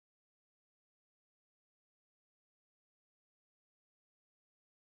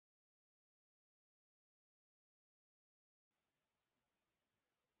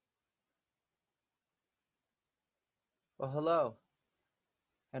Well, hello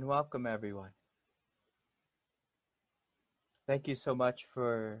and welcome everyone. Thank you so much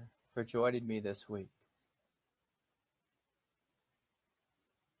for joining me this week.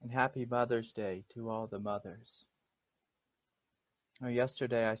 And happy Mother's Day to all the mothers.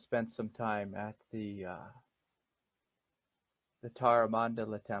 Yesterday I spent some time at the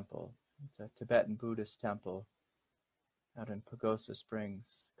Taramandala temple. It's a Tibetan Buddhist temple out in Pagosa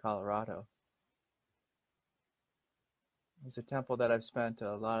Springs, Colorado. It's a temple that I've spent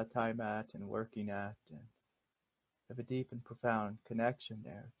a lot of time at and working at, and have a deep and profound connection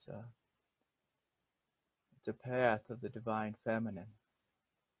there. It's a path of the divine feminine.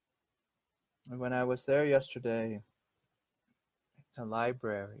 And when I was there yesterday, the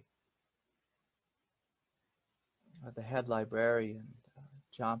library, the head librarian,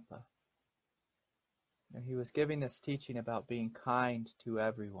 Jampa, he was giving this teaching about being kind to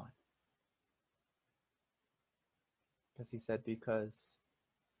everyone. Because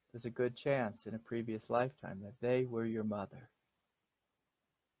there's a good chance in a previous lifetime that they were your mother.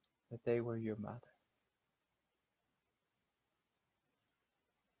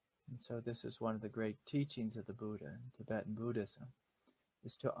 And so this is one of the great teachings of the Buddha in Tibetan Buddhism,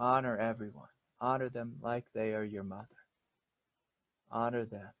 is to honor everyone. Honor them like they are your mother. Honor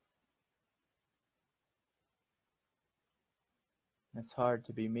them. It's hard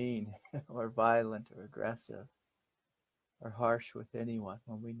to be mean or violent or aggressive or harsh with anyone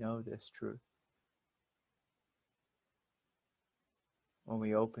when we know this truth. When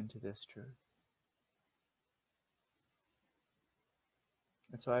we open to this truth.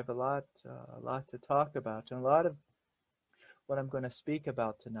 And so I have a lot to talk about, and a lot of what I'm going to speak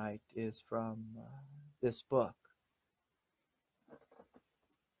about tonight is from this book.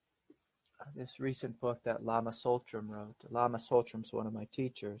 This recent book that Lama Tsultrim wrote. Lama Tsultrim's one of my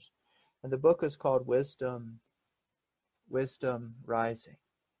teachers. And the book is called Wisdom Rising.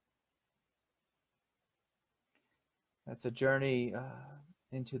 That's a journey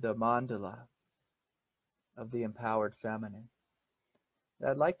into the mandala of the empowered feminine. And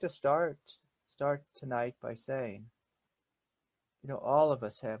I'd like to start tonight by saying, all of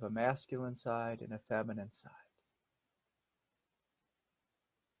us have a masculine side and a feminine side.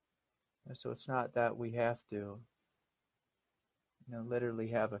 So it's not that we have to, literally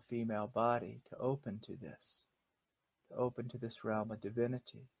have a female body to open to this realm of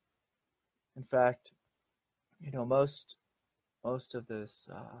divinity. In fact, most of this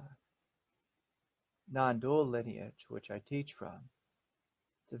non-dual lineage, which I teach from,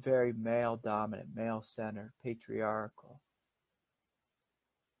 it's a very male-dominant, male-centered, patriarchal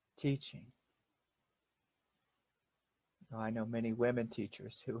teaching. I know many women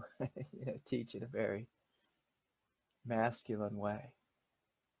teachers who teach in a very masculine way.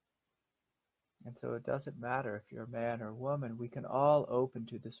 And so it doesn't matter if you're a man or a woman, we can all open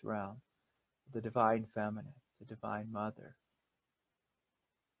to this realm, the divine feminine, the divine mother.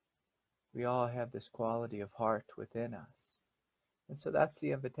 We all have this quality of heart within us. And so that's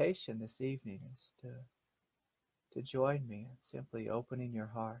the invitation this evening, is to join me in simply opening your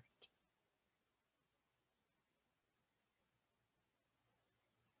heart.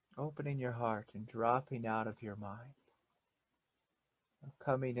 Opening your heart and dropping out of your mind.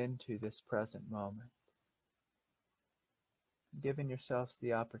 Coming into this present moment. Giving yourselves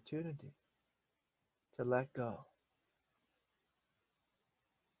the opportunity to let go.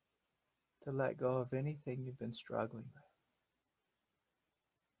 To let go of anything you've been struggling with.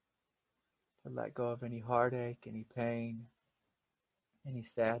 To let go of any heartache, any pain, any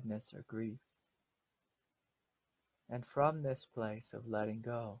sadness or grief. And from this place of letting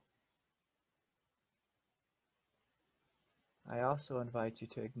go, I also invite you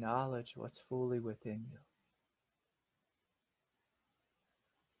to acknowledge what's fully within you.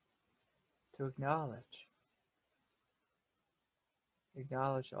 To acknowledge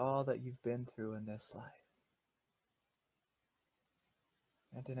all that you've been through in this life.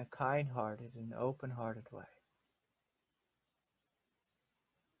 And in a kind-hearted and open-hearted way.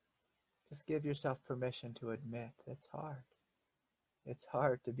 Just give yourself permission to admit it's hard. It's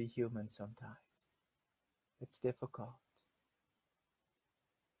hard to be human sometimes. It's difficult.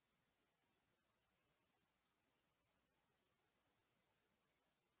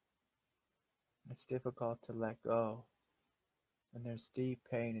 It's difficult to let go when there's deep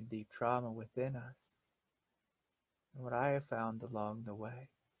pain and deep trauma within us. And what I have found along the way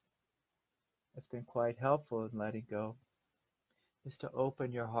that's been quite helpful in letting go is to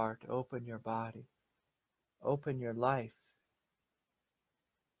open your heart, open your body, open your life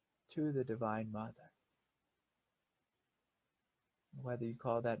to the Divine Mother. Whether you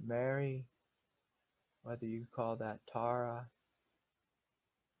call that Mary whether you call that Tara,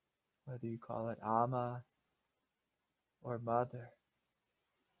 whether you call it Ama or Mother.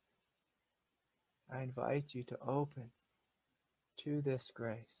 I invite you to open to this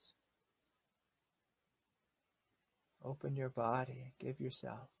grace. Open your body and give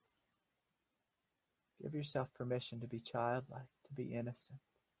yourself permission to be childlike, to be innocent,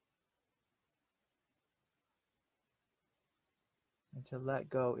 and to let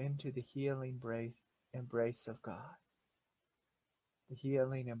go into the healing embrace of God, the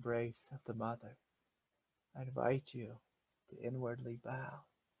healing embrace of the Mother. I invite you to inwardly bow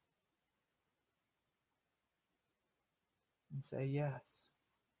and say, yes,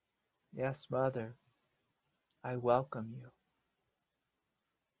 yes, Mother, I welcome you.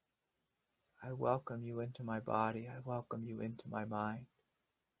 I welcome you into my body. I welcome you into my mind.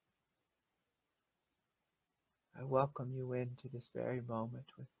 I welcome you into this very moment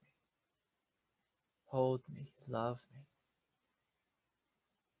with me. Hold me, love me,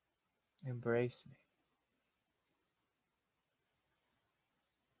 embrace me.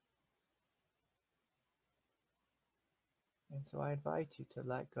 And so I invite you to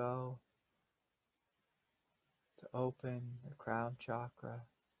let go, to open the crown chakra.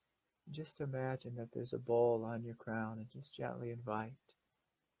 Just imagine that there's a bowl on your crown and just gently invite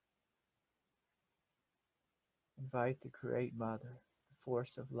the Great Mother, the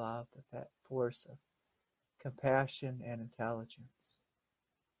force of love, that force of compassion and intelligence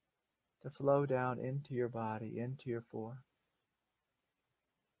to flow down into your body, into your form.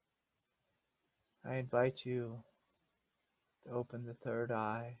 I invite you to open the third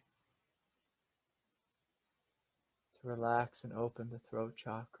eye, to relax and open the throat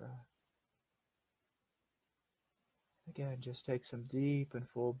chakra. Again, just take some deep and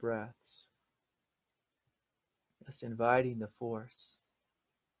full breaths. Just inviting the force.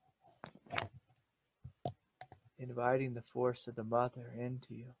 Inviting the force of the Mother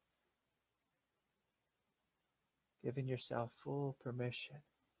into you. Giving yourself full permission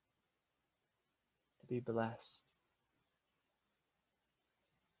to be blessed.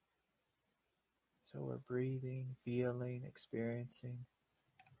 So we're breathing, feeling, experiencing.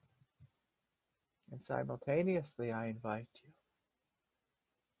 And simultaneously, I invite you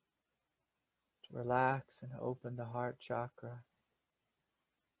to relax and open the heart chakra.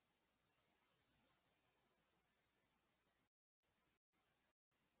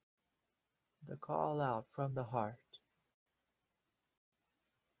 The call out from the heart.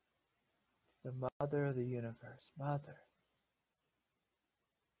 The Mother of the universe. Mother,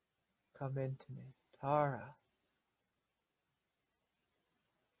 come into me. Tara,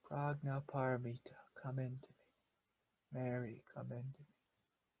 Prajna Paramita, come into me. Mary, come into me.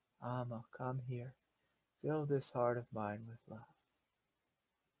 Amma, come here. Fill this heart of mine with love.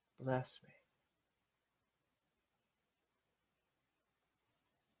 Bless me.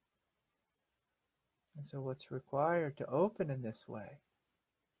 And so what's required to open in this way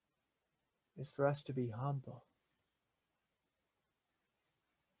is for us to be humble.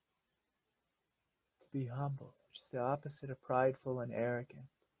 To be humble, which is the opposite of prideful and arrogant.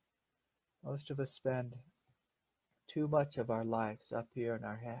 Most of us spend too much of our lives up here in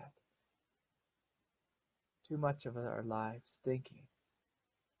our head. Too much of our lives thinking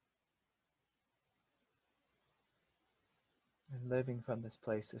and living from this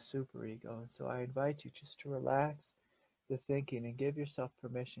place of superego. And so I invite you just to relax the thinking and give yourself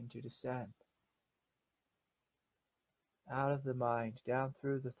permission to descend out of the mind, down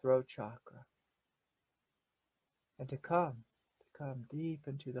through the throat chakra, and to come deep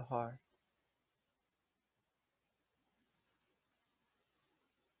into the heart.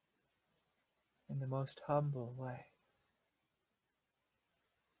 In the most humble way.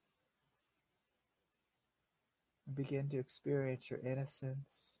 And begin to experience your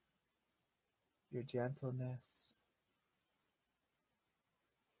innocence, your gentleness,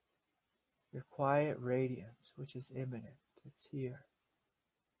 your quiet radiance, which is imminent. It's here.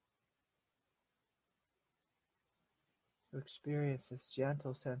 To experience this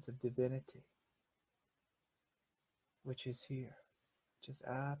gentle sense of divinity, which is here, which is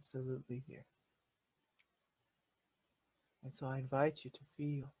absolutely here. And so I invite you to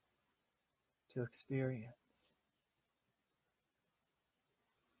feel, to experience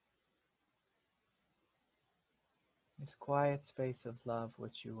this quiet space of love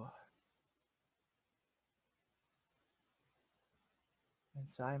which you are. And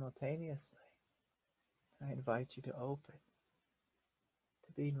simultaneously, I invite you to open,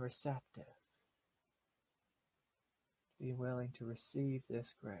 to being receptive, to be willing to receive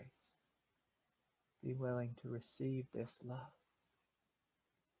this grace, be willing to receive this love.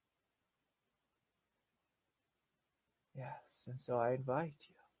 Yes, and so I invite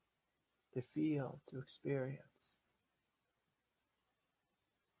you to feel, to experience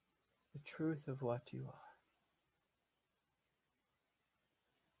the truth of what you are,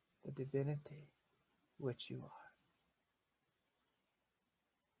 the divinity which you are.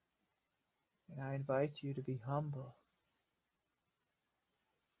 And I invite you to be humble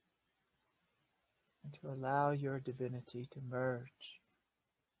and to allow your divinity to merge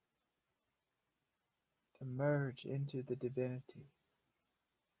into the divinity,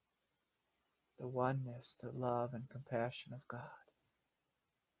 the oneness, the love and compassion of God.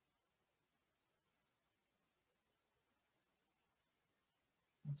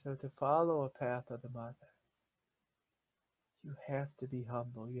 And so to follow a path of the Mother, you have to be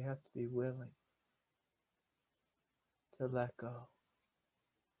humble. You have to be willing to let go.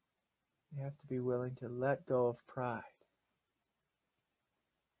 You have to be willing to let go of pride.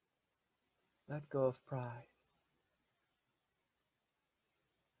 Let go of pride.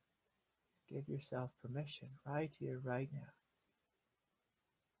 Give yourself permission right here, right now,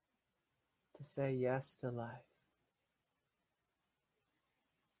 to say yes to life.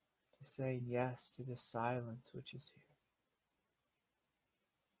 To say yes to the silence which is here.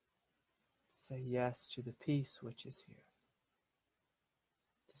 To say yes to the peace which is here.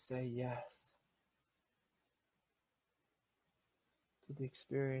 To say yes to the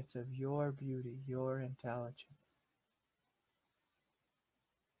experience of your beauty, your intelligence.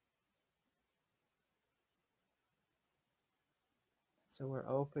 So we're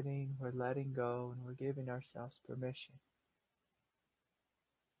opening, we're letting go, and we're giving ourselves permission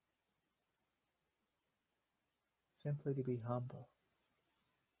simply to be humble.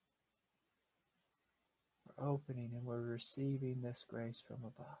 We're opening and we're receiving this grace from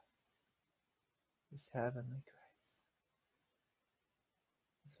above, this heavenly grace.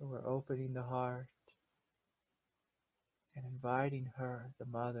 And so we're opening the heart and inviting her, the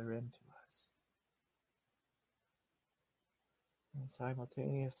Mother, into us. And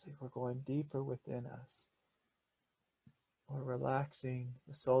simultaneously, we're going deeper within us. We're relaxing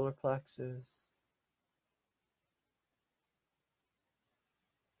the solar plexus,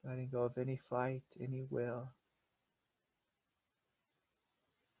 letting go of any fight, any will.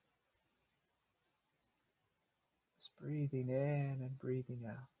 Just breathing in and breathing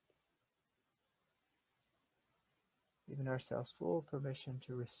out. Giving ourselves full permission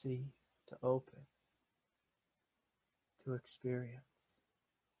to receive, to open, to experience.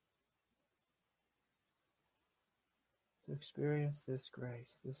 To experience this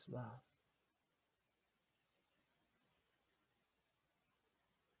grace, this love.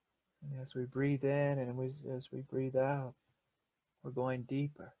 And as we breathe in and as we breathe out, we're going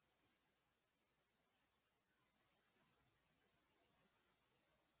deeper.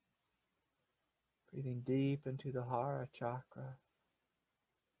 Breathing deep into the Hara chakra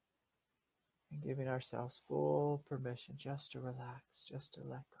and giving ourselves full permission just to relax, just to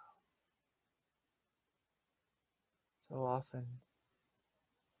let go. So often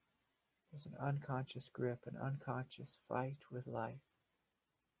there's an unconscious grip, an unconscious fight with life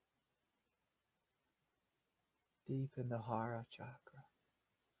deep in the Hara chakra.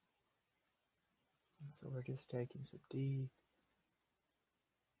 And so we're just taking some deep,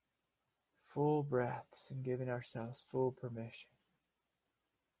 full breaths and giving ourselves full permission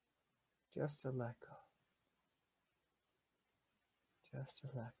just to let go. Just to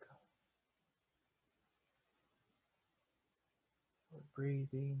let go. We're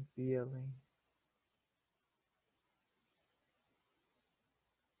breathing, feeling,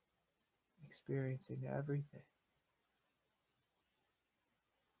 experiencing everything.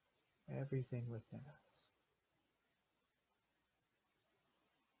 Everything within us.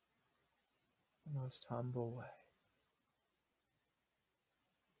 The most humble way.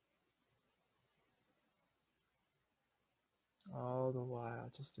 All the while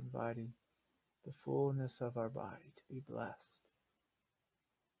just inviting the fullness of our body to be blessed.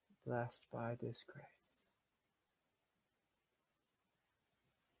 Blessed by this grace.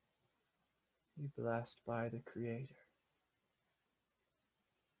 Be blessed by the Creator.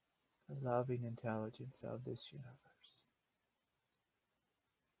 The loving intelligence of this universe.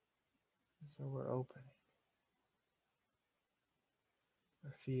 And so we're opening.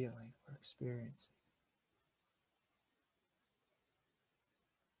 We're feeling, we're experiencing.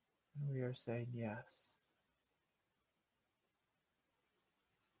 And we are saying yes.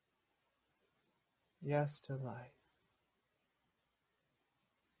 Yes to life.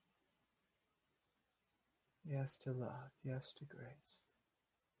 Yes to love. Yes to grace.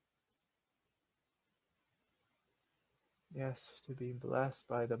 Yes to being blessed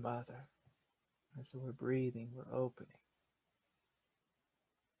by the Mother. And so we're breathing, we're opening.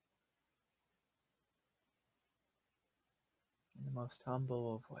 the most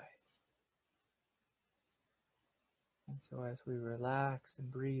humble of ways. And so as we relax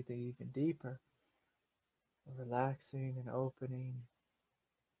and breathe even deeper, we're relaxing and opening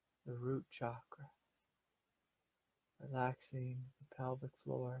the root chakra, relaxing the pelvic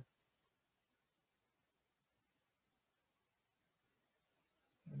floor,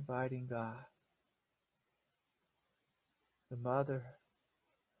 inviting God, the Mother,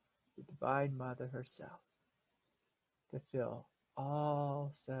 the Divine Mother herself, to fill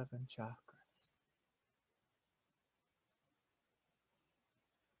all 7 chakras.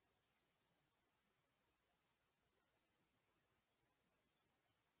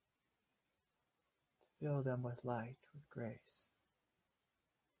 To fill them with light, with grace.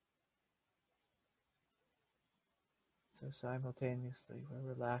 So simultaneously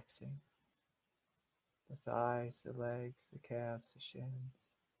we're relaxing the thighs, the legs, the calves, the shins,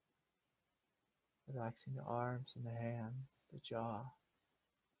 relaxing the arms and the hands, the jaw,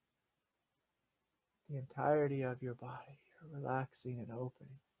 the entirety of your body. You're relaxing and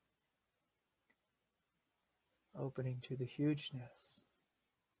opening to the hugeness,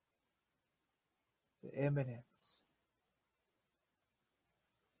 the immanence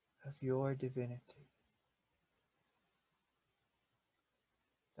of your divinity,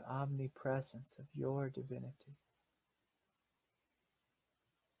 the omnipresence of your divinity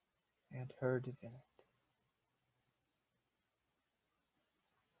and her divinity.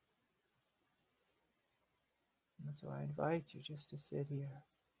 And so I invite you just to sit here,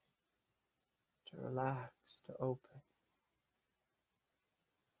 to relax, to open.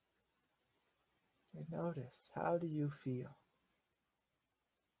 And notice, how do you feel?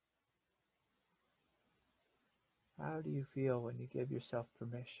 How do you feel when you give yourself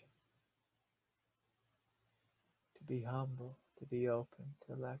permission to be humble, to be open,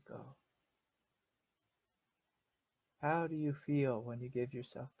 to let go? How do you feel when you give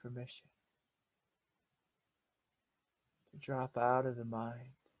yourself permission to drop out of the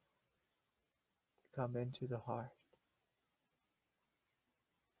mind, to come into the heart?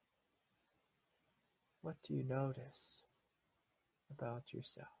 What do you notice about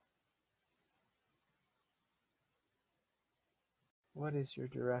yourself? What is your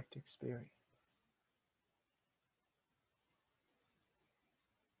direct experience?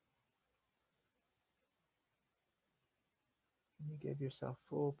 Can you give yourself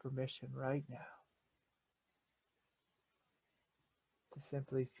full permission right now to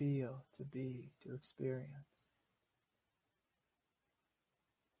simply feel, to be, to experience?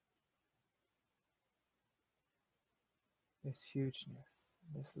 This hugeness,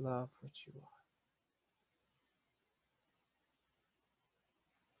 this love which you are.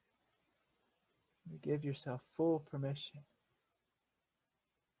 You give yourself full permission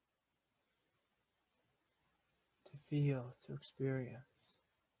to feel, to experience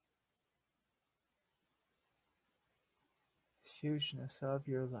the hugeness of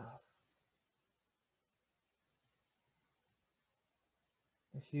your love,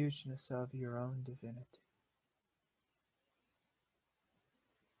 the hugeness of your own divinity.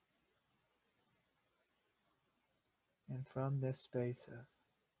 And from this space of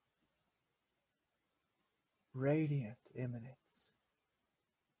radiant immanence,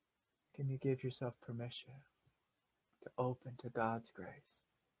 can you give yourself permission to open to God's grace,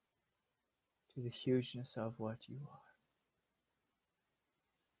 to the hugeness of what you are,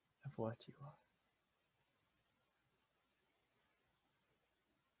 of what you are.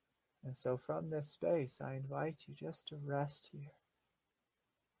 And so from this space, I invite you just to rest here,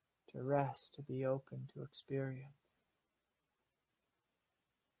 to rest, to be open to experience.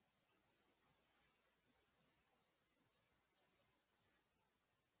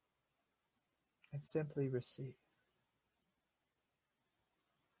 And simply receive.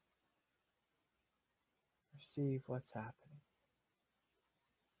 Receive what's happening.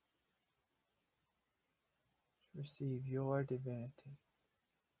 Receive your divinity.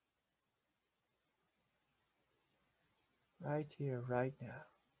 Right here, right now.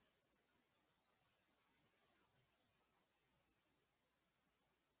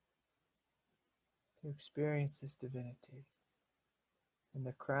 To experience this divinity in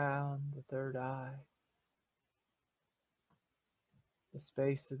the crown, the third eye, the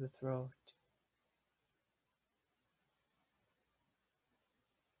space of the throat.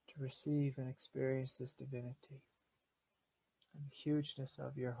 To receive and experience this divinity and the hugeness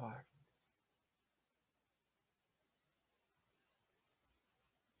of your heart.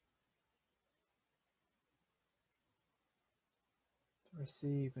 To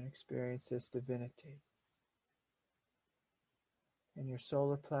receive and experience this divinity in your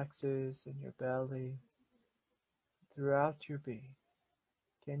solar plexus, in your belly, throughout your being.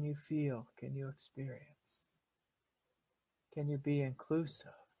 Can you feel? Can you experience? Can you be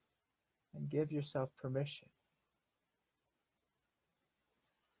inclusive and give yourself permission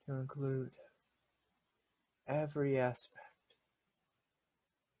to include every aspect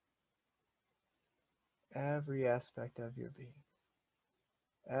of your being,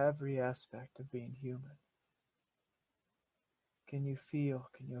 every aspect of being human? Can you feel?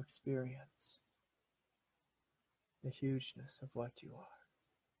 Can you experience the hugeness of what you are?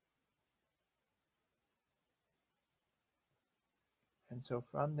 And so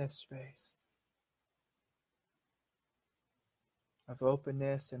from this space of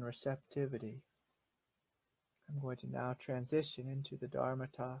openness and receptivity, I'm going to now transition into the Dharma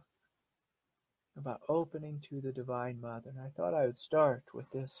talk about opening to the Divine Mother. And I thought I would start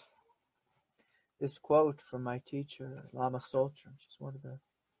with this quote from my teacher, Lama Tsultrim. She's one of the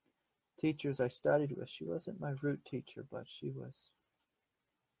teachers I studied with. She wasn't my root teacher, but she was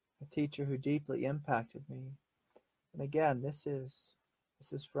a teacher who deeply impacted me. And again, this is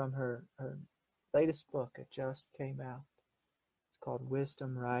from her latest book. It just came out. It's called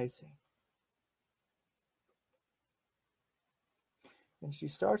Wisdom Rising. And she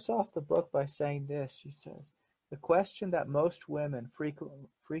starts off the book by saying this. She says, "The question that most women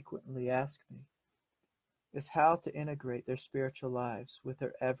frequently ask me is how to integrate their spiritual lives with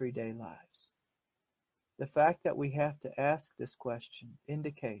their everyday lives. The fact that we have to ask this question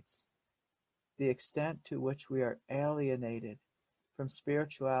indicates the extent to which we are alienated from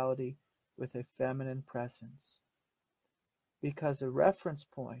spirituality with a feminine presence. Because a reference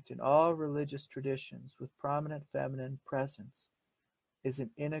point in all religious traditions with prominent feminine presence is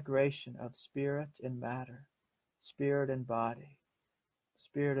an integration of spirit and matter, spirit and body,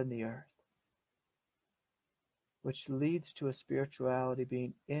 spirit and the earth, which leads to a spirituality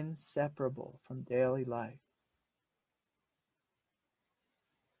being inseparable from daily life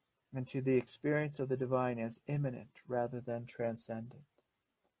and to the experience of the divine as immanent rather than transcendent."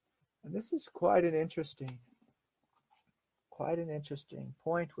 And this is quite an interesting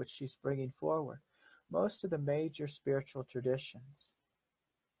point which she's bringing forward. Most of the major spiritual traditions,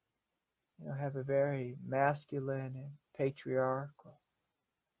 have a very masculine and patriarchal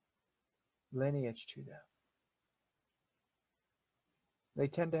lineage to them. They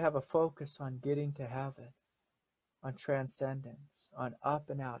tend to have a focus on getting to heaven, on transcendence, on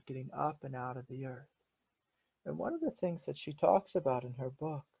up and out, getting up and out of the earth. And one of the things that she talks about in her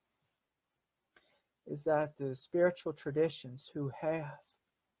book is that the spiritual traditions who have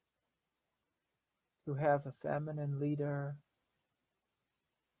a feminine leader,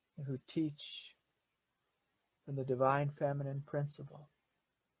 who teach from the divine feminine principle,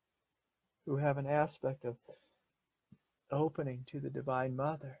 who have an aspect of opening to the Divine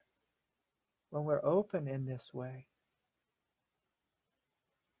Mother. When we're open in this way,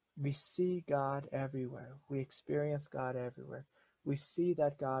 we see God everywhere. We experience God everywhere. We see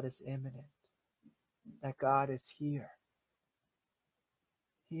that God is immanent, that God is here.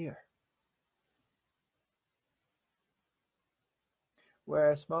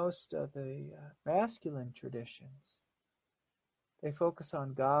 Whereas most of the masculine traditions, they focus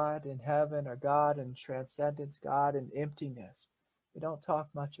on God in heaven or God in transcendence, God in emptiness. They don't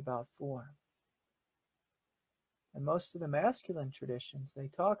talk much about form. And most of the masculine traditions, they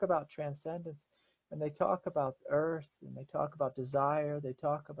talk about transcendence, and they talk about earth, and they talk about desire. They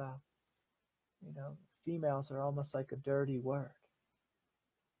talk about, females are almost like a dirty word.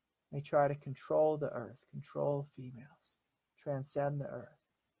 They try to control the earth, control females, transcend the earth,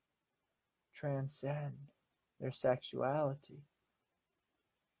 transcend their sexuality,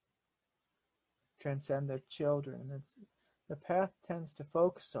 transcend their children. And the path tends to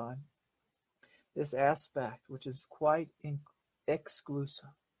focus on this aspect, which is quite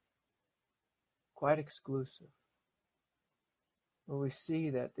exclusive, where we see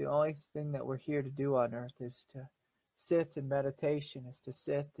that the only thing that we're here to do on earth is to sit in meditation, is to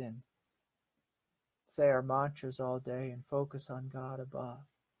sit and say our mantras all day and focus on God above.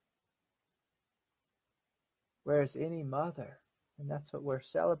 Whereas any mother, and that's what we're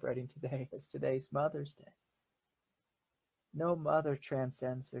celebrating today, is today's Mother's Day. No mother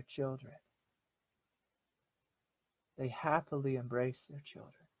transcends their children. They happily embrace their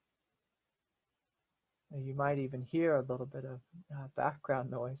children. And you might even hear a little bit of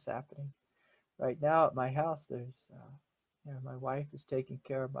background noise happening. Right now at my house, there's, my wife is taking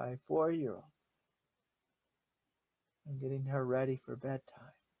care of my 4-year-old and getting her ready for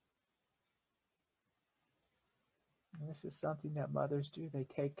bedtime. And this is something that mothers do. They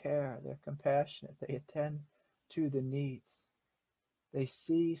take care, they're compassionate, they attend to the needs. They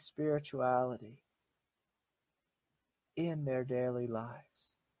see spirituality in their daily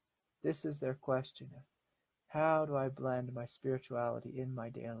lives. This is their question of, how do I blend my spirituality in my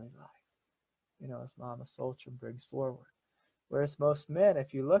daily life? As Lama Tsultrim brings forward. Whereas most men,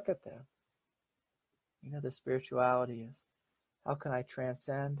 if you look at them, the spirituality is, how can I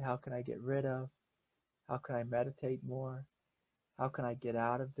transcend? How can I get rid of? How can I meditate more? How can I get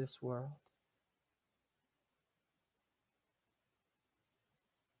out of this world?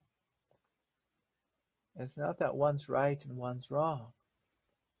 It's not that one's right and one's wrong,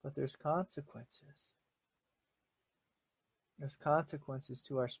 but there's consequences. There's consequences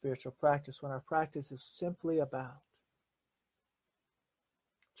to our spiritual practice when our practice is simply about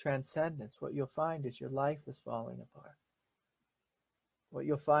transcendence. What you'll find is your life is falling apart. What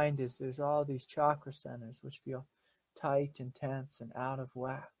you'll find is there's all these chakra centers which feel tight and tense and out of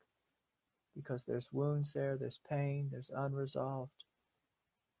whack because there's wounds there, there's pain, there's unresolved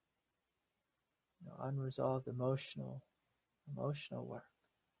emotional work.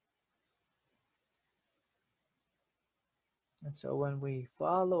 And so when we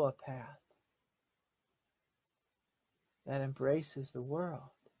follow a path that embraces the world,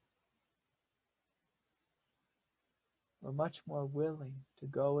 we're much more willing to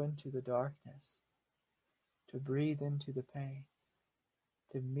go into the darkness, to breathe into the pain,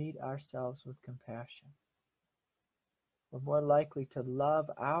 to meet ourselves with compassion. We're more likely to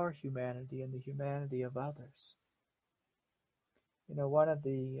love our humanity and the humanity of others. One of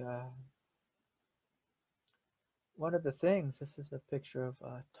the things, this is a picture of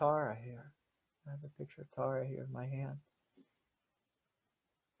Tara here. I have a picture of Tara here in my hand.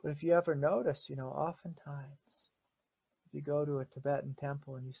 But if you ever notice, oftentimes, if you go to a Tibetan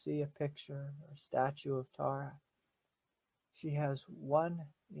temple and you see a picture or a statue of Tara, she has one,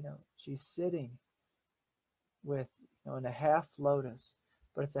 she's sitting with, in a half lotus,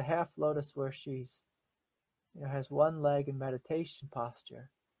 but it's a half lotus where she's, has one leg in meditation posture.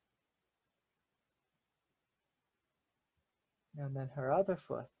 And then her other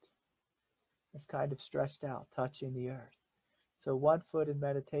foot is kind of stretched out, touching the earth. So one foot in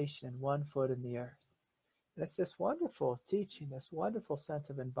meditation and one foot in the earth. And it's this wonderful teaching, this wonderful sense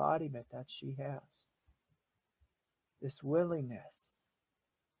of embodiment that she has. This willingness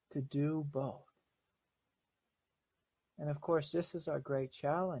to do both. And of course, this is our great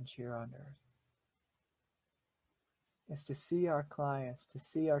challenge here on earth. Is to see our clients, to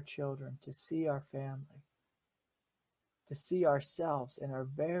see our children, to see our family, to see ourselves in our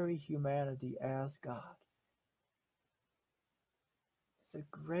very humanity as God. It's a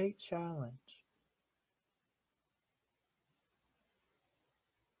great challenge.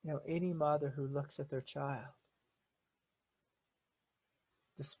 Any mother who looks at their child,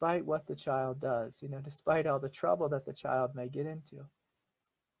 despite what the child does, despite all the trouble that the child may get into,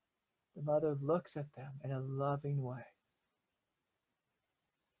 the mother looks at them in a loving way.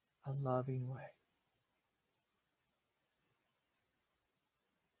 A loving way.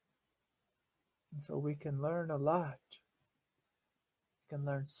 And so we can learn a lot. We can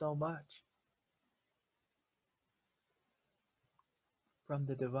learn so much from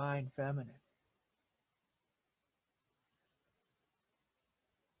the divine feminine.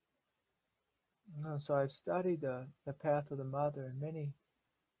 So I've studied the path of the mother in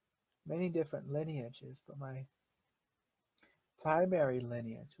many different lineages, but my primary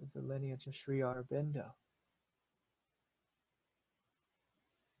lineage was the lineage of Sri Aurobindo.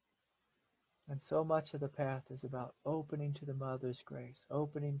 And so much of the path is about opening to the mother's grace,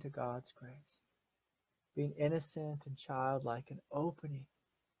 opening to God's grace, being innocent and childlike and opening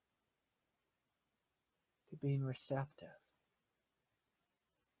to being receptive,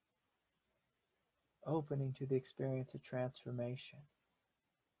 opening to the experience of transformation.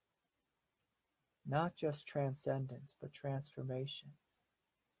 Not just transcendence, but transformation.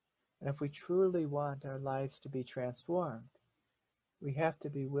 And if we truly want our lives to be transformed, we have to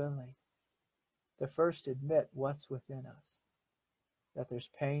be willing to first admit what's within us. That there's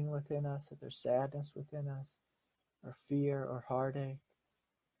pain within us, that there's sadness within us, or fear or heartache.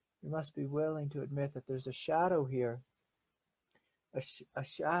 We must be willing to admit that there's a shadow here, a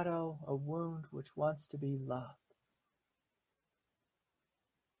shadow, a wound which wants to be loved.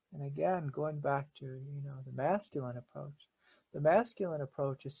 And again, going back to, the masculine approach. The masculine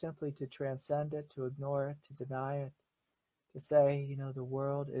approach is simply to transcend it, to ignore it, to deny it, to say, the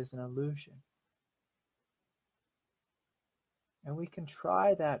world is an illusion. And we can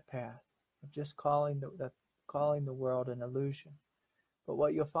try that path of just calling the world an illusion. But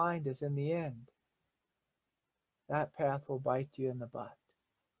what you'll find is in the end, that path will bite you in the butt.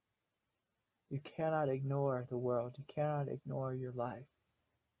 You cannot ignore the world. You cannot ignore your life.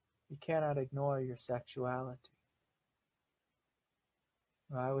 You cannot ignore your sexuality.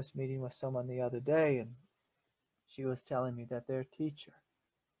 I was meeting with someone the other day, and she was telling me that their teacher,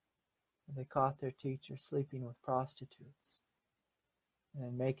 they caught their teacher sleeping with prostitutes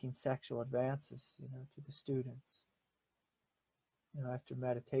and making sexual advances, to the students, after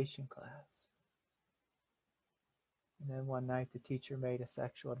meditation class. And then one night the teacher made a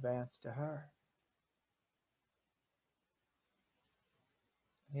sexual advance to her.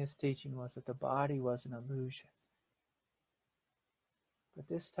 His teaching was that the body was an illusion. But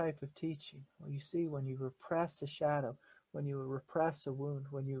this type of teaching, well, you see, when you repress a shadow, when you repress a wound,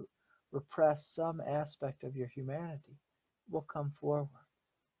 when you repress some aspect of your humanity, it will come forward.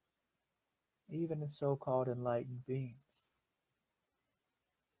 Even in so-called enlightened beings.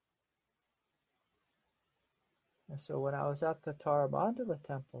 And so when I was at the Taramandala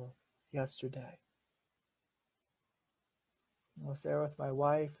temple yesterday, I was there with my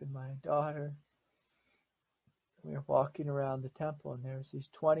wife and my daughter. We were walking around the temple, and there's these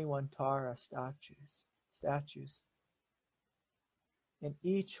 21 Tara statues. And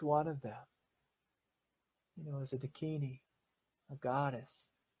each one of them, is a Dakini, a goddess.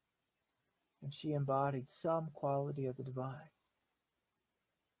 And she embodied some quality of the divine.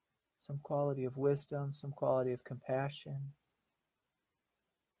 Some quality of wisdom, some quality of compassion.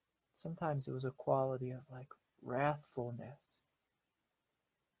 Sometimes it was a quality of wrathfulness.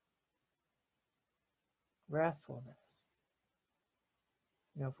 Wrathfulness.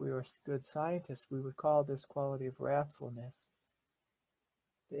 If we were good scientists, we would call this quality of wrathfulness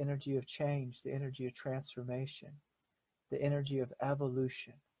the energy of change, the energy of transformation, the energy of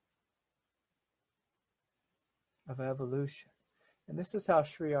evolution. And this is how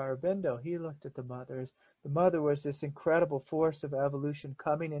Sri Aurobindo, he looked at the mother. The mother was this incredible force of evolution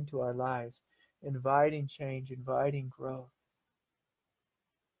coming into our lives, inviting change, inviting growth.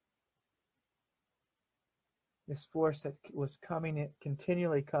 This force that was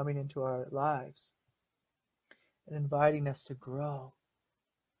continually coming into our lives and inviting us to grow,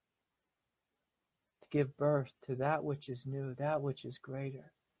 to give birth to that which is new, that which is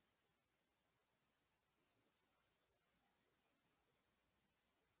greater.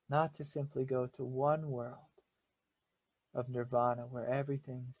 Not to simply go to one world of nirvana where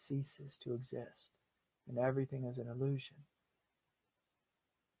everything ceases to exist and everything is an illusion,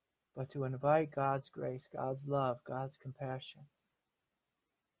 but to invite God's grace, God's love, God's compassion,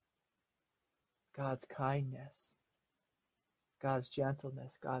 God's kindness, God's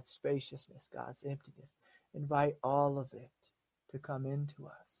gentleness, God's spaciousness, God's emptiness. Invite all of it to come into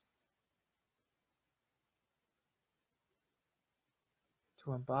us.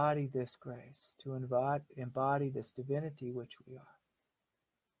 To embody this grace, to embody this divinity which we are.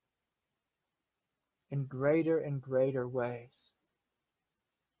 In greater and greater ways.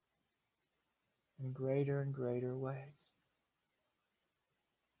 In greater and greater ways.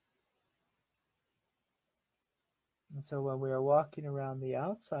 And so when we are walking around the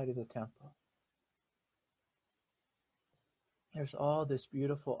outside of the temple, there's all this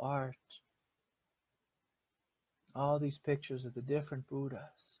beautiful art. All these pictures of the different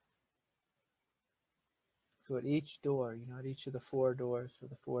Buddhas. So at each door, at each of the 4 doors for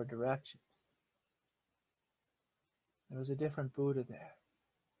the 4 directions, there was a different Buddha there.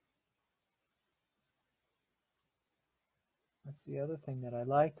 That's the other thing that I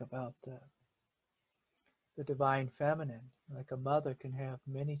like about the divine feminine. Like a mother can have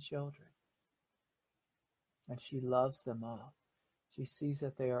many children, and she loves them all. She sees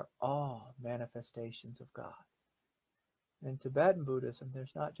that they are all manifestations of God. In Tibetan Buddhism,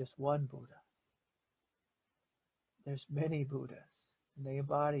 there's not just one Buddha. There's many Buddhas, and they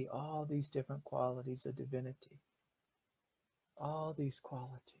embody all these different qualities of divinity. All these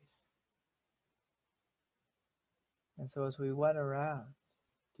qualities. And so as we went around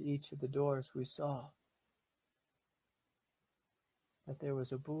to each of the doors, we saw that there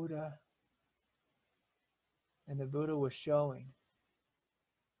was a Buddha, and the Buddha was showing.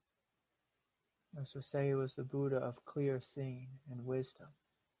 As we say, it was the Buddha of clear seeing and wisdom.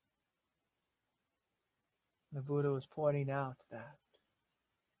 The Buddha was pointing out that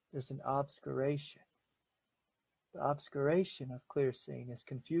there's an obscuration. The obscuration of clear seeing is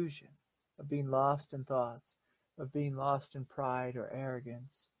confusion, of being lost in thoughts, of being lost in pride or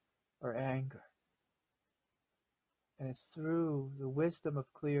arrogance or anger. And it's through the wisdom of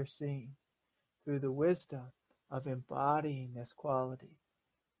clear seeing, through the wisdom of embodying this quality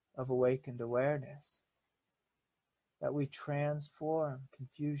of awakened awareness, that we transform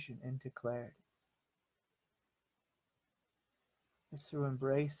confusion into clarity. It's through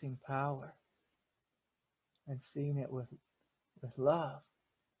embracing power and seeing it with love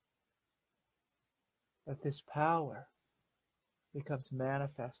that this power becomes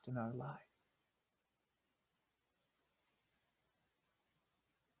manifest in our life.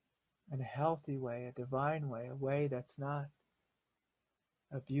 In a healthy way, a divine way, a way that's not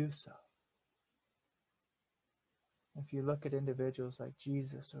abusive. If you look at individuals like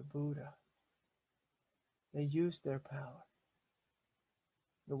Jesus or Buddha, they used their power.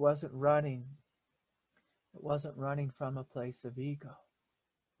 It wasn't running from a place of ego.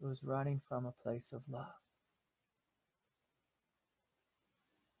 It was running from a place of love.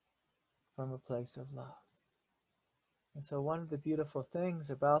 From a place of love. And so one of the beautiful things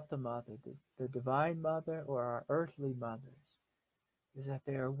about the mother, the divine mother or our earthly mothers, is that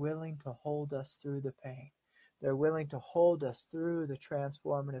they are willing to hold us through the pain. They're willing to hold us through the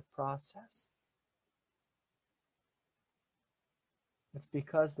transformative process. It's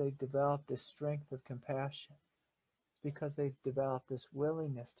because they've developed this strength of compassion. It's because they've developed this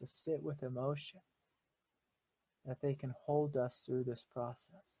willingness to sit with emotion that they can hold us through this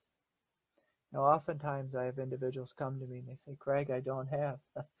process. Now, oftentimes I have individuals come to me and they say, Craig, I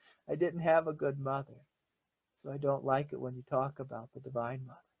didn't have a good mother, so I don't like it when you talk about the divine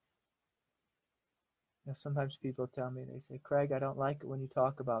mother. Now, sometimes people tell me, they say, Craig, I don't like it when you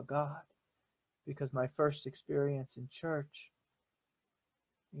talk about God, because my first experience in church,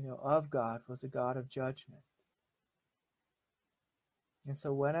 of God was a God of judgment. And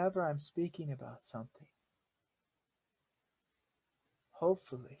so whenever I'm speaking about something,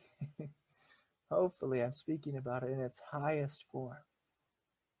 hopefully I'm speaking about it in its highest form.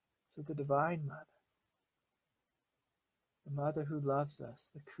 So the divine mother, the mother who loves us,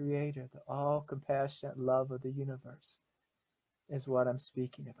 the creator, the all-compassionate love of the universe, is what I'm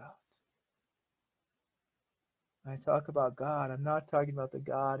speaking about. When I talk about God, I'm not talking about the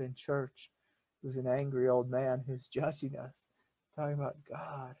God in church who's an angry old man who's judging us. I'm talking about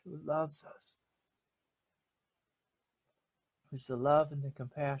God who loves us, who's the love and the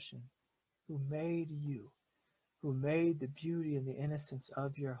compassion, who made you, who made the beauty and the innocence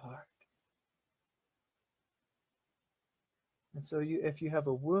of your heart. And so if you have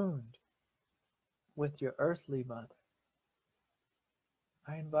a wound with your earthly mother,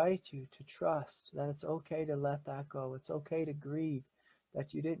 I invite you to trust that it's okay to let that go. It's okay to grieve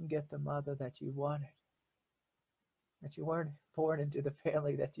that you didn't get the mother that you wanted, that you weren't born into the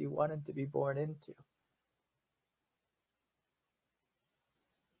family that you wanted to be born into.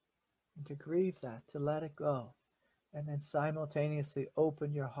 And to grieve that, to let it go, and then simultaneously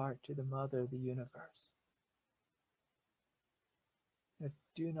open your heart to the mother of the universe. But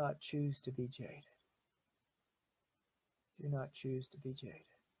do not choose to be jaded. Do not choose to be jaded.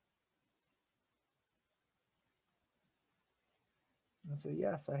 And so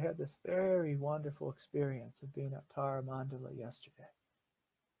yes, I had this very wonderful experience of being at Tara Mandala yesterday.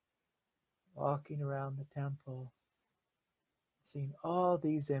 Walking around the temple, seeing all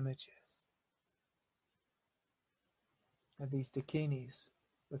these images of these dakinis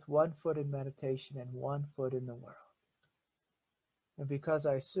with one foot in meditation and one foot in the world. And because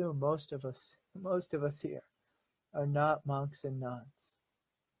I assume most of us here are not monks and nuns,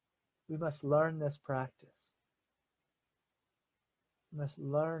 we must learn this practice. We must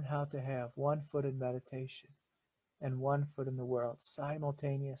learn how to have one foot in meditation and one foot in the world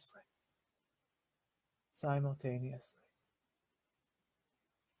simultaneously. Simultaneously.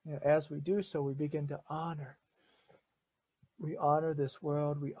 As we do so, we begin to honor. We honor this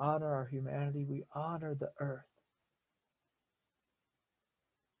world. We honor our humanity. We honor the earth.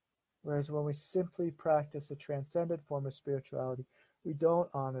 Whereas when we simply practice a transcendent form of spirituality, we don't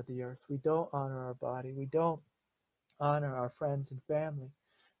honor the earth. We don't honor our body. We don't honor our friends and family.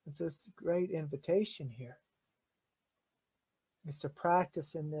 And so it's a great invitation here is to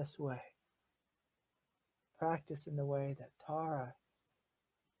practice in this way. Practice in the way that Tara,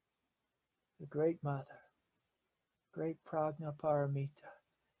 the great mother, great Prajna Paramita,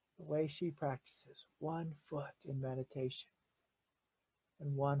 the way she practices, one foot in meditation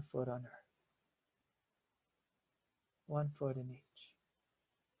and one foot on earth. One foot in each.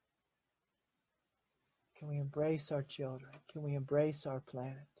 Can we embrace our children? Can we embrace our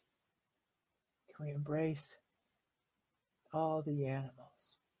planet? Can we embrace all the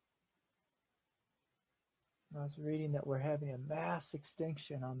animals? I was reading that we're having a mass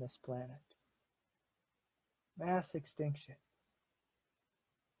extinction on this planet. Mass extinction.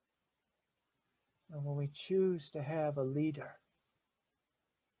 And when we choose to have a leader,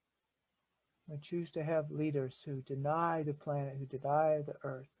 we choose to have leaders who deny the planet, who deny the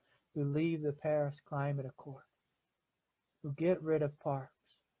earth, who leave the Paris Climate Accord, who get rid of parks.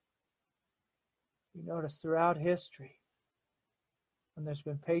 You notice throughout history, when there's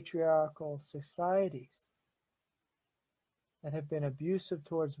been patriarchal societies, that have been abusive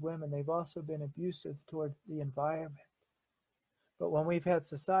towards women, they've also been abusive toward the environment. But when we've had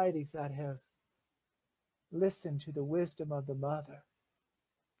societies that have listened to the wisdom of the mother,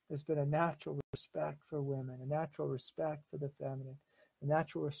 there's been a natural respect for women, a natural respect for the feminine, a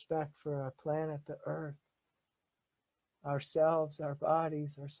natural respect for our planet, the earth, ourselves, our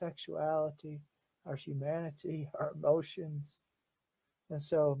bodies, our sexuality, our humanity, our emotions. And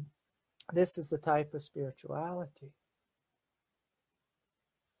so this is the type of spirituality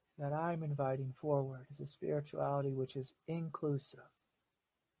that I'm inviting forward, is a spirituality which is inclusive.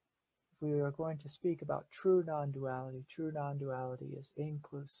 If we are going to speak about true non-duality is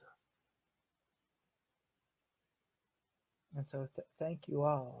inclusive. And so thank you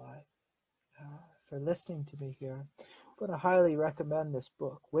all for listening to me here. I'm going to highly recommend this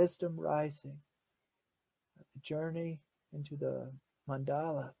book, Wisdom Rising, The Journey into the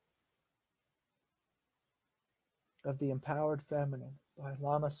Mandala of the Empowered Feminine by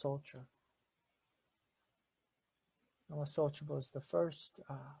Lama Tsogyal. Lama Tsogyal was the first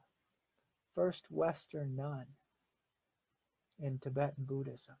Western nun in Tibetan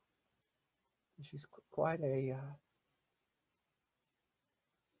Buddhism. She's quite a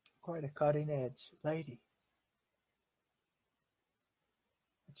cutting-edge lady.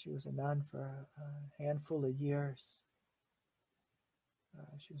 She was a nun for a handful of years.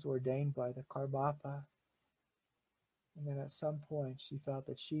 She was ordained by the Karmapa. And then at some point she felt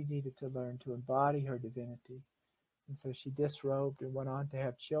that she needed to learn to embody her divinity. And so she disrobed and went on to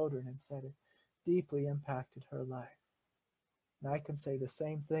have children, and said it deeply impacted her life. And I can say the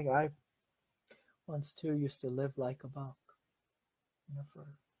same thing. I once too used to live like a monk, for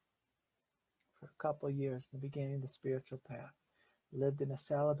a couple of years in the beginning of the spiritual path. Lived in a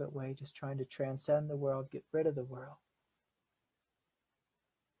celibate way, just trying to transcend the world, get rid of the world.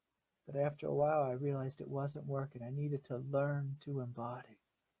 But after a while, I realized it wasn't working. I needed to learn to embody.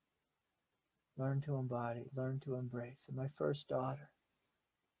 Learn to embody, learn to embrace. And my first daughter,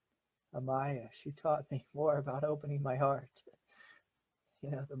 Amaya, she taught me more about opening my heart,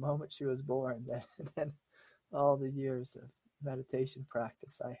 the moment she was born, than all the years of meditation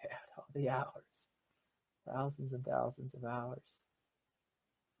practice I had, all the hours, thousands and thousands of hours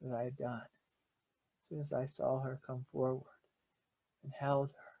that I had done. As soon as I saw her come forward and held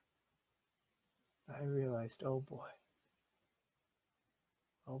her, I realized, oh boy,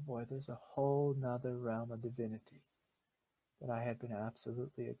 there's a whole nother realm of divinity that I had been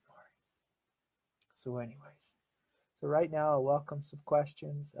absolutely ignoring. So anyways, right now I'll welcome some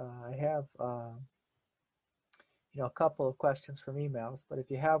questions. I have a couple of questions from emails, but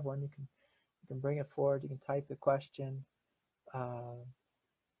if you have one, you can bring it forward. You can type the question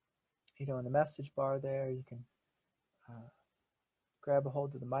in the message bar there. You can grab a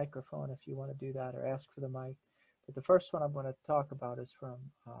hold of the microphone if you want to do that, or ask for the mic. But the first one I'm going to talk about is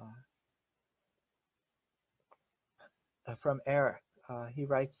from Eric. He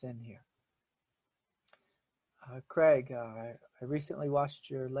writes in here. Craig, I recently watched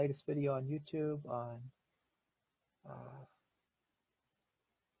your latest video on YouTube on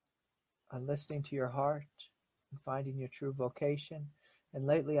listening to your heart and finding your true vocation. And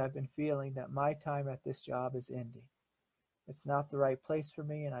lately I've been feeling that my time at this job is ending. It's not the right place for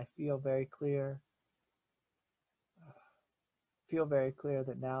me, and I feel very clear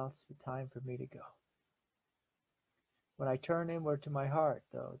that now it's the time for me to go. When I turn inward to my heart,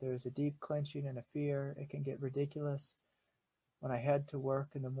 though, there is a deep clenching and a fear. It can get ridiculous. When I head to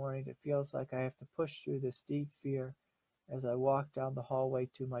work in the morning, it feels like I have to push through this deep fear as I walk down the hallway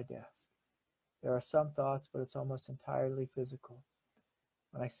to my desk. There are some thoughts, but it's almost entirely physical.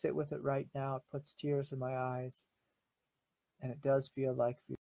 When I sit with it right now, it puts tears in my eyes, and it does feel like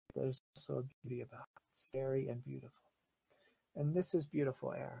fear. There's also a beauty about it. It's scary and beautiful. And this is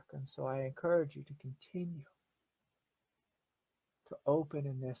beautiful, Eric. And so I encourage you to continue to open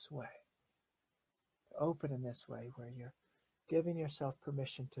in this way. To open in this way where you're giving yourself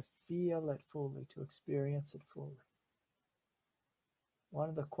permission to feel it fully, to experience it fully. One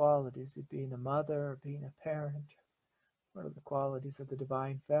of the qualities of being a mother or being a parent, one of the qualities of the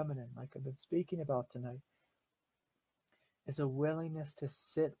divine feminine, like I've been speaking about tonight, is a willingness to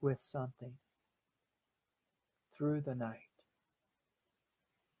sit with something through the night.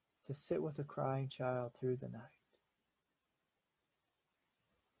 To sit with a crying child through the night.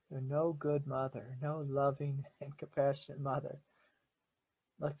 There's no good mother, no loving and compassionate mother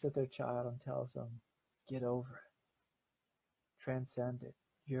looks at their child and tells them, get over it. Transcend it.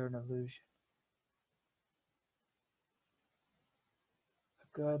 You're an illusion. A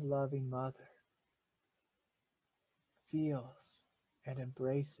good, loving mother feels and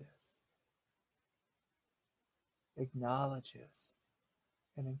embraces acknowledges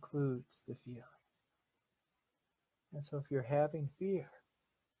and includes the feeling. And so if you're having fear,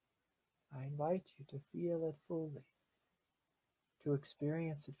 I invite you to feel it fully, to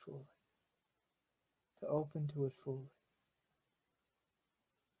experience it fully, to open to it fully.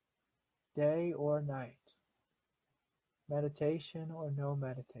 Day or night, meditation or no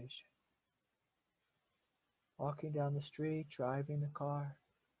meditation, walking down the street, driving the car,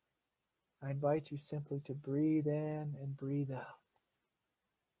 I invite you simply to breathe in and breathe out.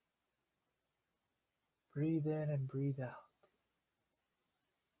 Breathe in and breathe out.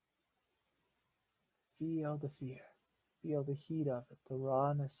 Feel the fear. Feel the heat of it, the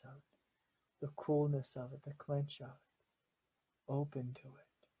rawness of it, the coolness of it, the clench of it. Open to it.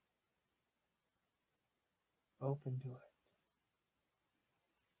 Open to it.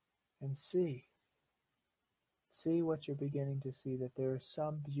 And see what you're beginning to see, that there is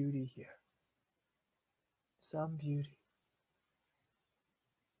some beauty here. Some beauty.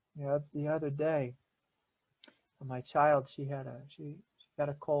 You know, the other day, my child, she got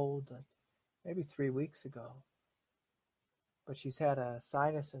a cold like maybe 3 weeks ago. But she's had a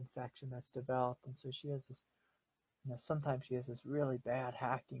sinus infection that's developed, and so she has this, sometimes she has this really bad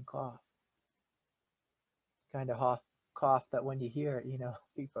hacking cough. Kind of cough that when you hear it,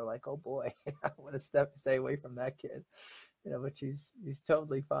 people are like, oh boy, I want to stay away from that kid. But she's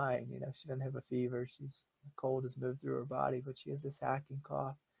totally fine. She doesn't have a fever. The cold has moved through her body, but she has this hacking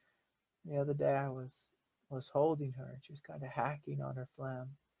cough. The other day I was holding her, and she was kind of hacking on her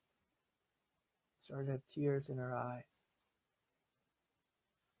phlegm. Started to have tears in her eyes.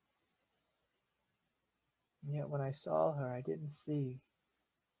 And yet when I saw her, I didn't see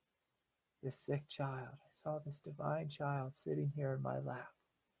this sick child. I saw this divine child sitting here in my lap.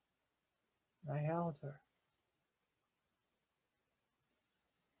 And I held her.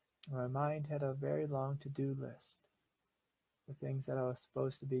 My mind had a very long to-do list, the things that I was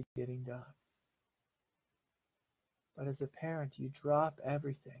supposed to be getting done. But as a parent, you drop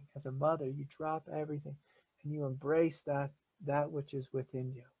everything. As a mother, you drop everything, and you embrace that which is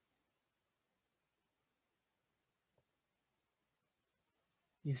within you.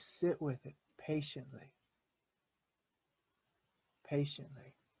 You sit with it patiently.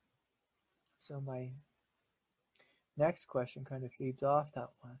 Patiently. So my next question kind of feeds off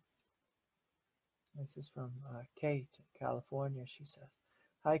that one. This is from Kate in California. She says,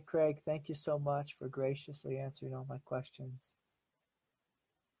 "Hi Craig, thank you so much for graciously answering all my questions.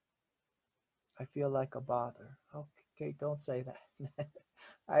 I feel like a bother." Oh, Kate, don't say that.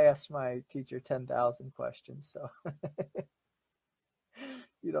 I asked my teacher 10,000 questions, so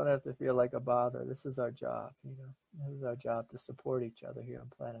you don't have to feel like a bother. This is our job, This is our job to support each other here on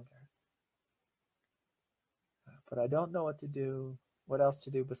planet Earth. But I don't know what else to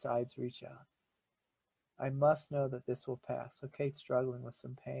do besides reach out. I must know that this will pass. So Kate's struggling with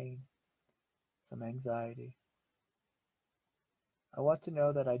some pain, some anxiety. I want to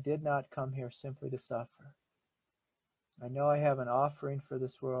know that I did not come here simply to suffer. I know I have an offering for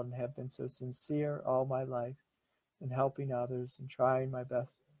this world and have been so sincere all my life in helping others and trying my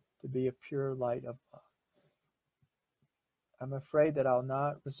best to be a pure light of love. I'm afraid that I'll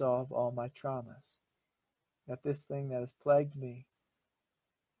not resolve all my traumas, that this thing that has plagued me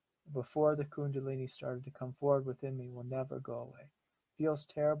before the Kundalini started to come forward within me will never go away. It feels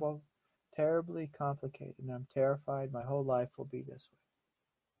terribly complicated, and I'm terrified my whole life will be this way.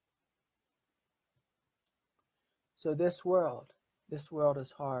 So this world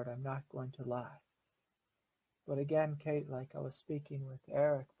is hard, I'm not going to lie. But again, Kate, like I was speaking with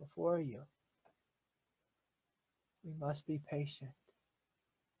Eric before you, we must be patient.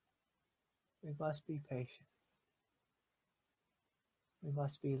 We must be patient. We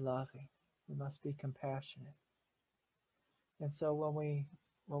must be loving. We must be compassionate. And so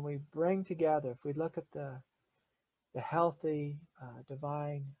when we bring together, if we look at the healthy,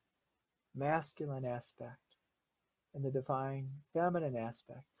 divine masculine aspect and the divine feminine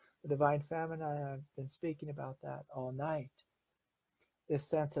aspect, the divine feminine, I've been speaking about that all night. This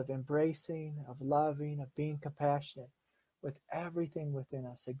sense of embracing, of loving, of being compassionate with everything within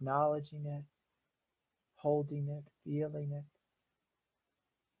us, acknowledging it, holding it, feeling it.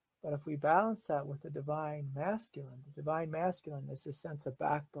 But if we balance that with the divine masculine is this sense of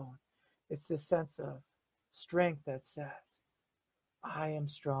backbone. It's this sense of strength that says, I am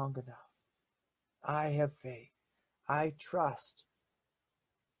strong enough. I have faith. I trust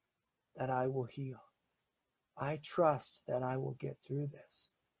that I will heal. I trust that I will get through this.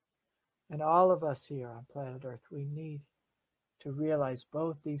 And all of us here on planet Earth, we need to realize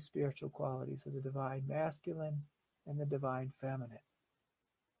both these spiritual qualities of the divine masculine and the divine feminine.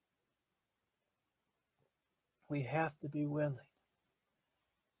 We have to be willing.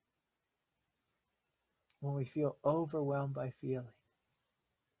 When we feel overwhelmed by feeling,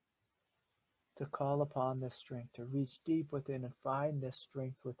 to call upon this strength, to reach deep within and find this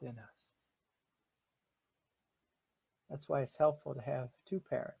strength within us. That's why it's helpful to have two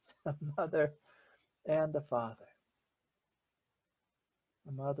parents, a mother and a father.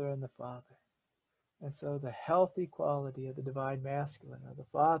 The mother and the father. And so the healthy quality of the divine masculine, or the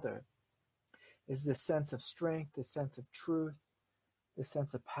father, is this sense of strength, this sense of truth, this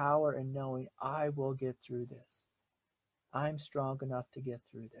sense of power in knowing I will get through this. I'm strong enough to get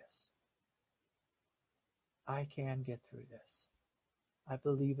through this. I can get through this. I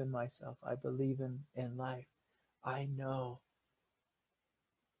believe in myself. I believe in life. I know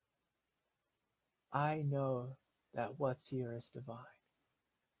that what's here is divine.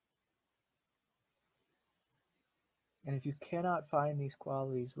 And if you cannot find these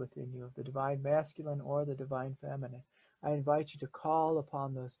qualities within you, of the divine masculine or the divine feminine, I invite you to call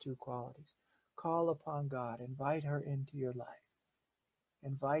upon those two qualities. Call upon God. Invite her into your life.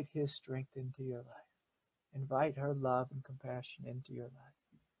 Invite His strength into your life. Invite her love and compassion into your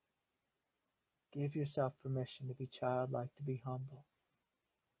life. Give yourself permission to be childlike, to be humble,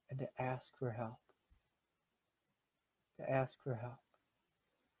 and to ask for help. To ask for help.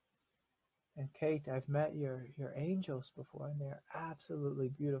 And Kate, I've met your angels before, and they're absolutely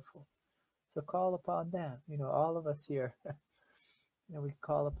beautiful. So call upon them. All of us here, we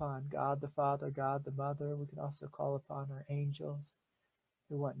call upon God the Father, God the Mother. We can also call upon our angels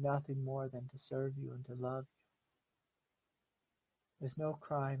who want nothing more than to serve you and to love you. There's no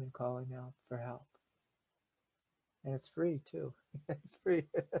crime in calling out for help. And it's free, too. It's free.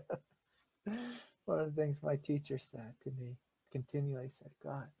 One of the things my teacher said to me, continually said,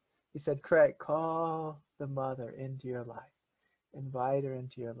 he said, Craig, call the mother into your life. Invite her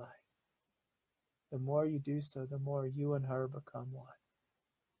into your life. The more you do so, the more you and her become one.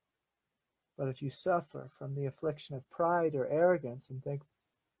 But if you suffer from the affliction of pride or arrogance and think,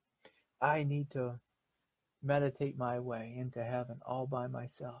 I need to meditate my way into heaven all by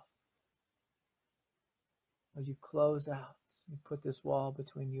myself, well, you close out. You put this wall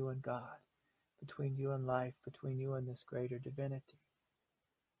between you and God, between you and life, between you and this greater divinity.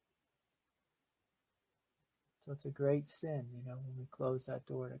 So it's a great sin, when we close that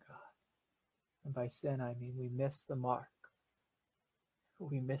door to God. And by sin, I mean we miss the mark.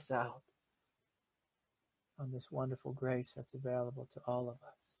 We miss out on this wonderful grace that's available to all of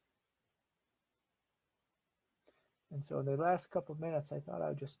us. And so in the last couple of minutes, I thought I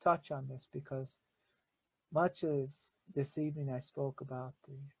would just touch on this, because much of this evening I spoke about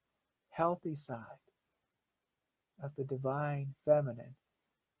the healthy side of the divine feminine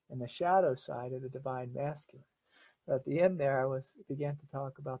and the shadow side of the divine masculine. But at the end there, I began to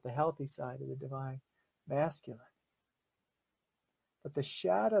talk about the healthy side of the divine masculine. But the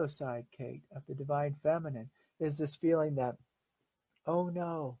shadow side, Kate, of the divine feminine is this feeling that, oh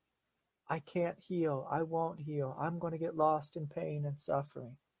no, I can't heal. I won't heal. I'm going to get lost in pain and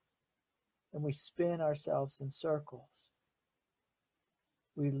suffering. And we spin ourselves in circles.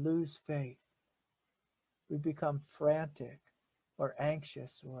 We lose faith. We become frantic or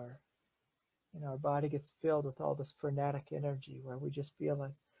anxious, or our body gets filled with all this frenetic energy where we just feel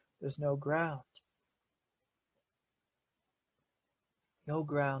like there's no ground. No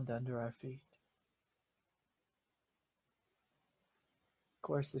ground under our feet. Of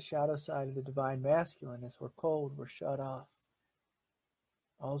course, the shadow side of the divine masculine is we're cold, we're shut off.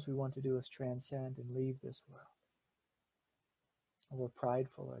 All we want to do is transcend and leave this world. And we're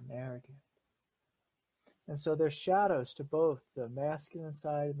prideful and arrogant. And so there's shadows to both the masculine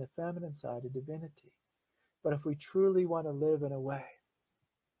side and the feminine side of divinity. But if we truly want to live in a way,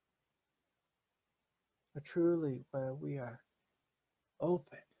 truly where we are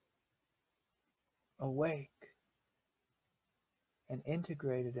open, awake, and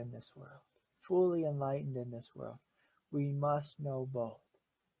integrated in this world, fully enlightened in this world, we must know both.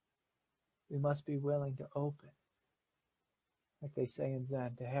 We must be willing to open, like they say in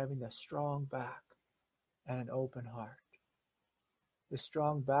Zen, to having a strong back and an open heart. The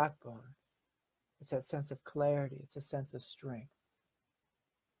strong backbone, it's that sense of clarity, it's a sense of strength.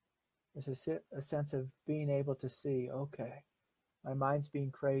 It's a sense of being able to see, okay, my mind's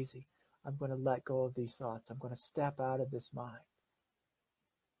being crazy. I'm going to let go of these thoughts. I'm going to step out of this mind.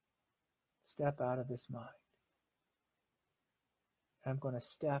 Step out of this mind. And I'm going to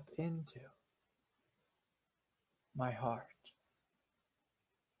step into my heart.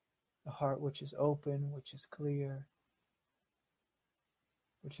 A heart which is open, which is clear,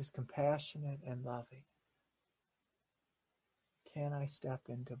 which is compassionate and loving. Can I step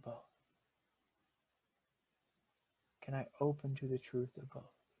into both? can I open to the truth of both?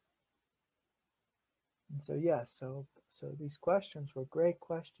 And so, yes, so these questions were great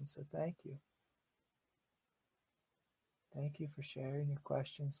questions, so thank you. Thank you for sharing your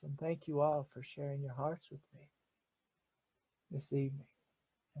questions, and thank you all for sharing your hearts with me this evening.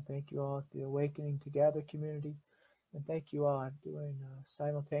 And thank you all at the Awakening Together community, and thank you all. I'm doing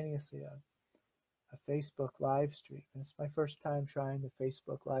simultaneously a Facebook live stream. And it's my first time trying the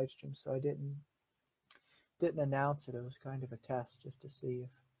Facebook live stream, so I didn't announce it. It was kind of a test just to see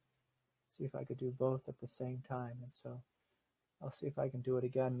if I could do both at the same time. And so I'll see if I can do it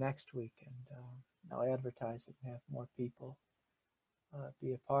again next week, and I'll advertise it and have more people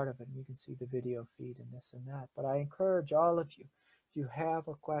be a part of it. And you can see the video feed and this and that. But I encourage all of you, if you have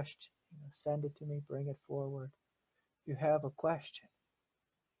a question, send it to me, bring it forward. If you have a question,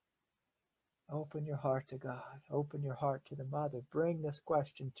 open your heart to God, open your heart to the Mother, bring this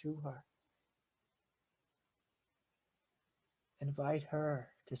question to her. Invite her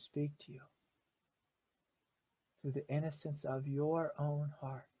to speak to you through the innocence of your own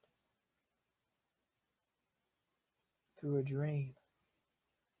heart, through a dream,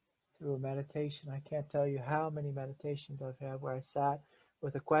 through a meditation. I can't tell you how many meditations I've had where I sat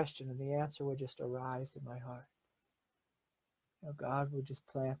with a question and the answer would just arise in my heart. God would just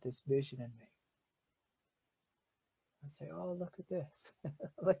plant this vision in me and say, oh, look at this.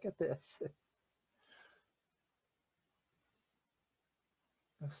 Look at this.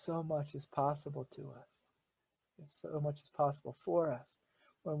 So much is possible to us. So much is possible for us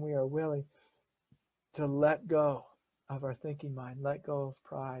when we are willing to let go of our thinking mind, let go of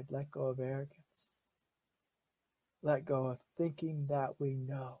pride, let go of arrogance, let go of thinking that we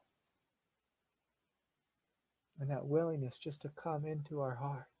know. And that willingness just to come into our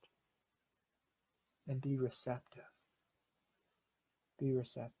heart and be receptive. Be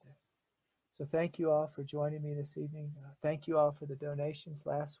receptive. So thank you all for joining me this evening. Thank you all for the donations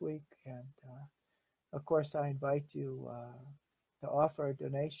last week. And of course, I invite you to offer a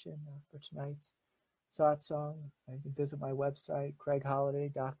donation for tonight's Satsang. You can visit my website,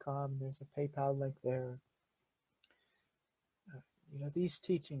 craigholiday.com. There's a PayPal link there. These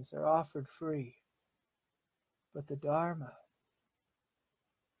teachings are offered free. But the Dharma,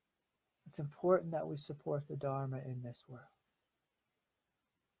 it's important that we support the Dharma in this world.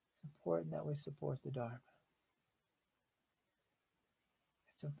 It's important that we support the Dharma.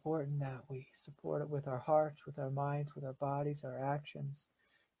 It's important that we support it with our hearts, with our minds, with our bodies, our actions.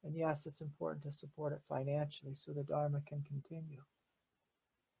 And yes, it's important to support it financially so the Dharma can continue.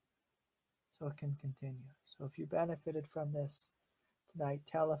 So it can continue. So if you benefited from this tonight,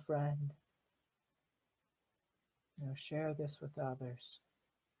 tell a friend. Share this with others.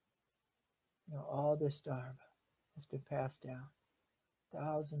 All this Dharma has been passed down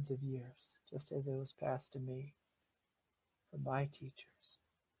thousands of years, just as it was passed to me from my teachers.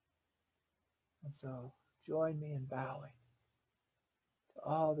 And so join me in bowing to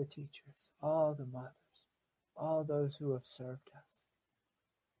all the teachers, all the mothers, all those who have served us.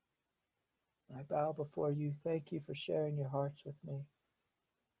 And I bow before you. Thank you for sharing your hearts with me.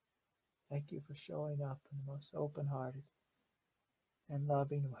 Thank you for showing up in the most open-hearted and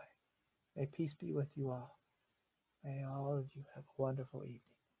loving way. May peace be with you all. May all of you have a wonderful evening.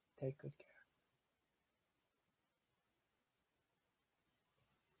 Take good care.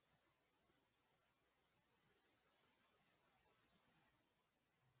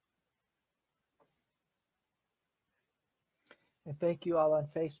 And thank you all on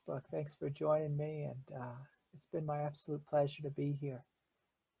Facebook. Thanks for joining me. And it's been my absolute pleasure to be here.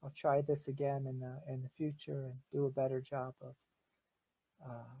 I'll try this again in the future and do a better job of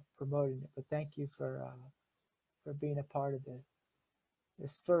promoting it. But thank you for being a part of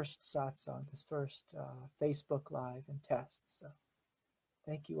this first satsang, this first Facebook Live and test. So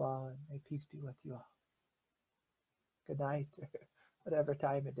thank you all, and may peace be with you all. Good night, or whatever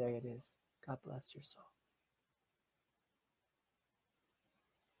time of day it is. God bless your soul.